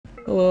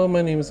Hello,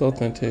 my name is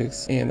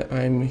Authentics, and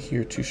I'm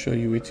here to show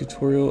you a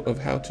tutorial of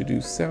how to do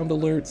sound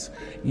alerts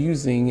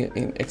using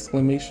an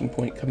exclamation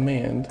point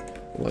command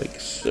like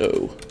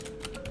so.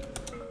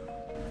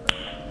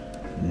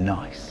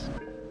 Nice.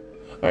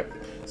 Alright,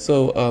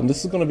 so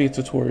this is going to be a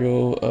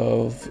tutorial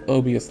of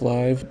OBS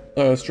Live.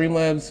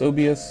 Streamlabs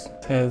OBS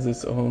has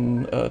its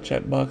own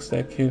chat box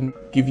that can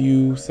give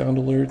you sound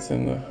alerts,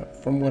 and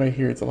from what I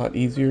hear, it's a lot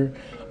easier.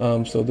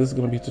 So this is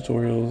going to be a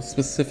tutorial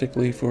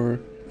specifically for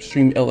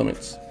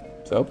Streamelements.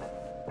 So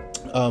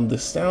the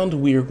sound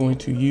we are going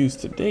to use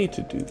today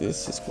to do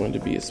this is going to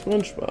be a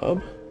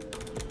SpongeBob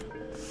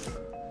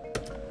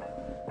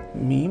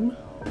meme.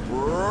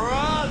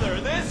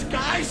 Brother, this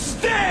guy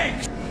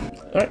stinks!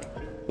 Alright,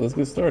 let's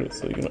get started.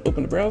 So you're going to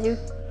open the browser,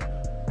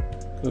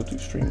 go to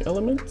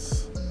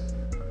Streamelements,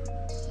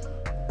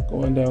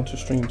 go on down to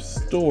Stream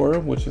Store,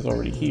 which is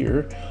already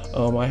here.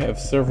 I have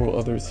several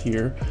others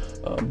here,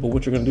 but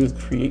what you're going to do is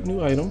create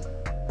new item,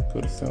 go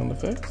to Sound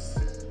Effects,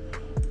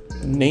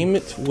 name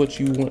it what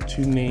you want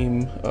to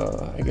name,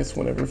 I guess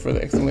whenever for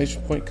the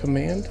exclamation point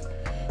command.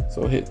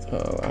 So hit,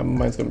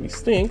 mine's going to be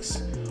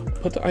stinks.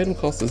 Put the item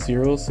cost to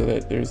 0 so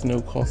that there's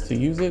no cost to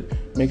use it.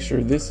 Make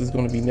sure this is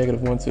going to be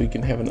 -1 so you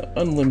can have an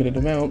unlimited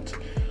amount.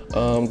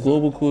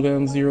 Global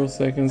cooldown 0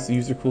 seconds,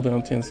 user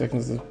cooldown 10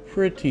 seconds is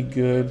pretty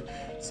good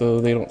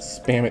so they don't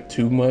spam it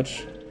too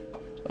much.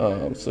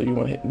 So you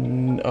want to hit,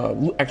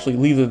 actually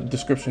leave the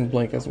description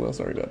blank as well,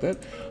 sorry about that.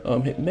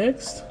 Hit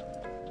next.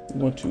 You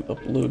want to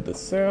upload the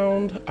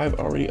sound. I've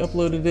already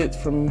uploaded it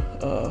from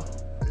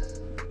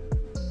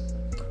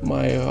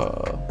my,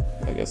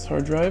 I guess,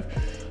 hard drive.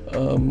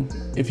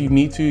 If you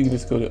need to, you can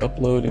just go to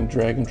upload and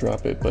drag and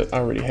drop it, but I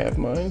already have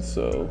mine.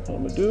 So what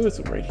I'm gonna do is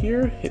right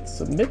here, hit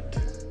submit.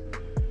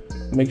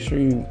 Make sure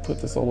you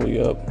put this all the way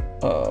up.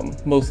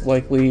 Most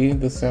likely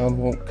the sound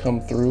won't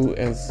come through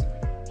as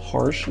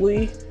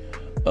harshly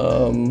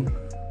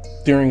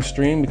during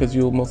stream because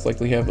you'll most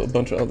likely have a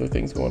bunch of other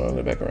things going on in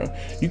the background.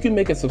 You can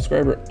make it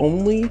subscriber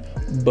only,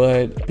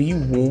 but be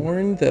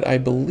warned that I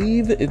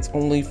believe it's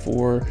only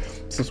for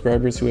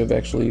subscribers who have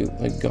actually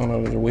gone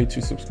out of their way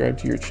to subscribe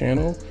to your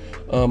channel.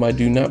 I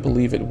do not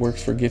believe it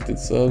works for gifted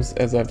subs,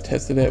 as I've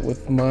tested it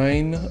with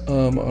mine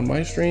on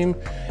my stream,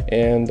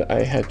 and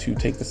I had to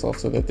take this off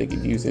so that they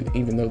could use it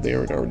even though they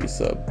had already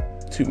subbed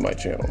to my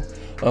channel.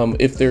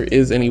 If there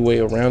is any way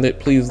around it,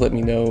 please let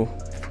me know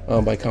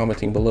by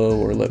commenting below,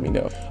 or let me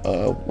know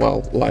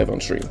while live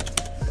on stream.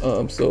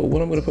 So what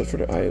I'm going to put for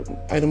the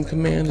item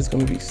command is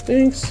going to be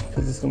stinks,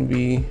 because it's going to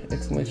be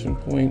exclamation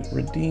point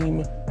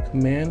redeem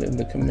command, and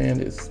the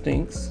command is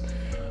stinks.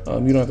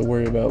 You don't have to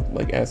worry about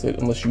asset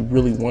unless you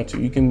really want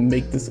to. You can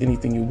make this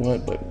anything you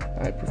want, but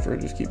I prefer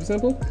to just keep it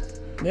simple.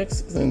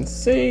 Next, then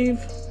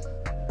save.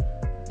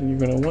 And you're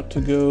going to want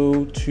to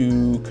go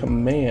to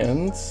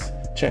commands,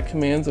 chat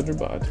commands under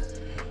bot.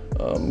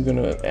 I'm going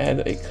to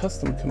add a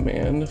custom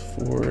command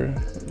for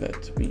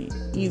that to be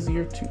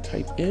easier to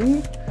type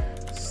in.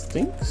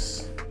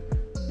 Stinks.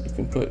 You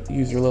can put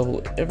user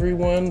level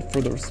everyone. For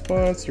the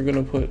response, you're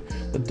going to put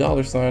the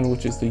 $,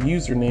 which is the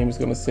username, is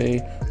going to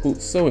say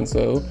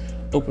so-and-so,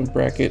 open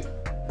bracket,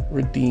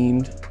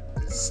 redeemed,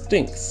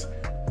 stinks,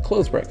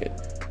 close bracket.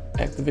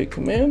 Activate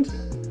command.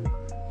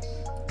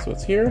 So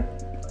it's here.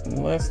 And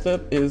the last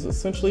step is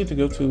essentially to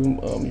go to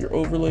your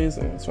overlays,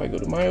 and so I go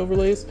to my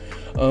overlays,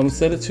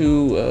 set it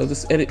to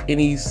just edit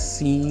any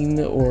scene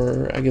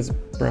or I guess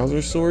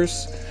browser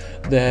source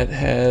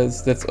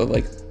that's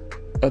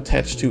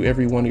attached to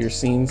every one of your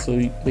scenes, so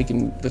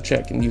the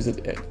chat can use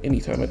it at any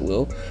time at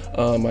will.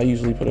 I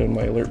usually put it in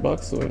my alert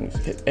box, so I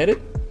hit edit.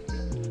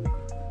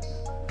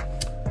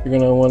 You're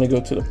gonna want to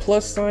go to the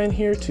plus sign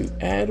here to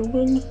add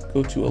one,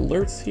 go to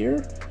alerts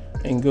here,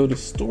 and go to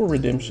store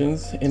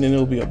redemptions, and then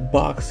there'll be a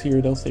box here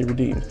that'll say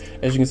redeemed.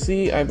 As you can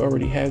see, I've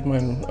already had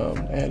mine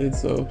added,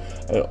 so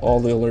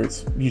all the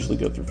alerts usually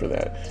go through for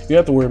that. You don't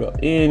have to worry about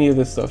any of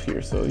this stuff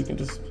here, so you can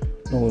just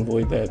null and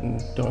void that and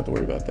don't have to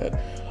worry about that.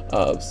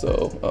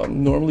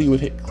 Normally you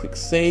would hit click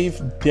save,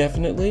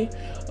 definitely,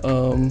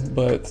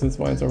 but since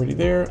mine's already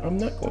there, I'm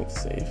not going to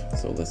save.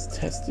 So let's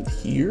test it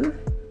here.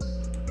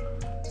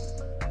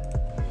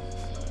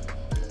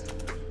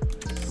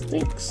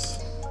 Stinks.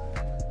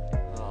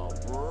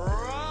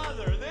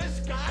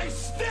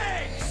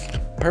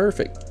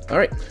 Perfect. All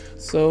right.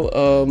 So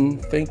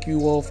thank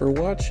you all for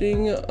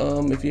watching.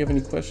 If you have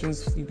any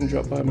questions, you can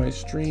drop by my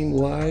stream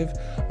live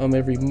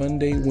every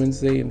Monday,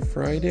 Wednesday, and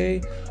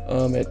Friday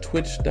at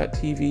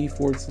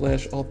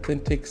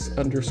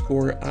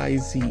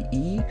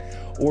twitch.tv/authentics_IZE,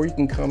 or you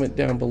can comment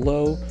down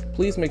below.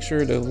 Please make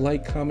sure to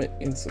like, comment,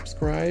 and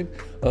subscribe.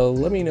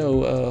 Let me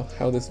know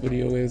how this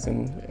video is,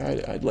 and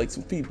I'd like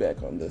some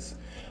feedback on this.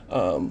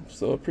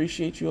 So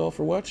appreciate you all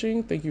for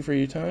watching. Thank you for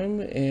your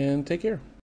time, and take care.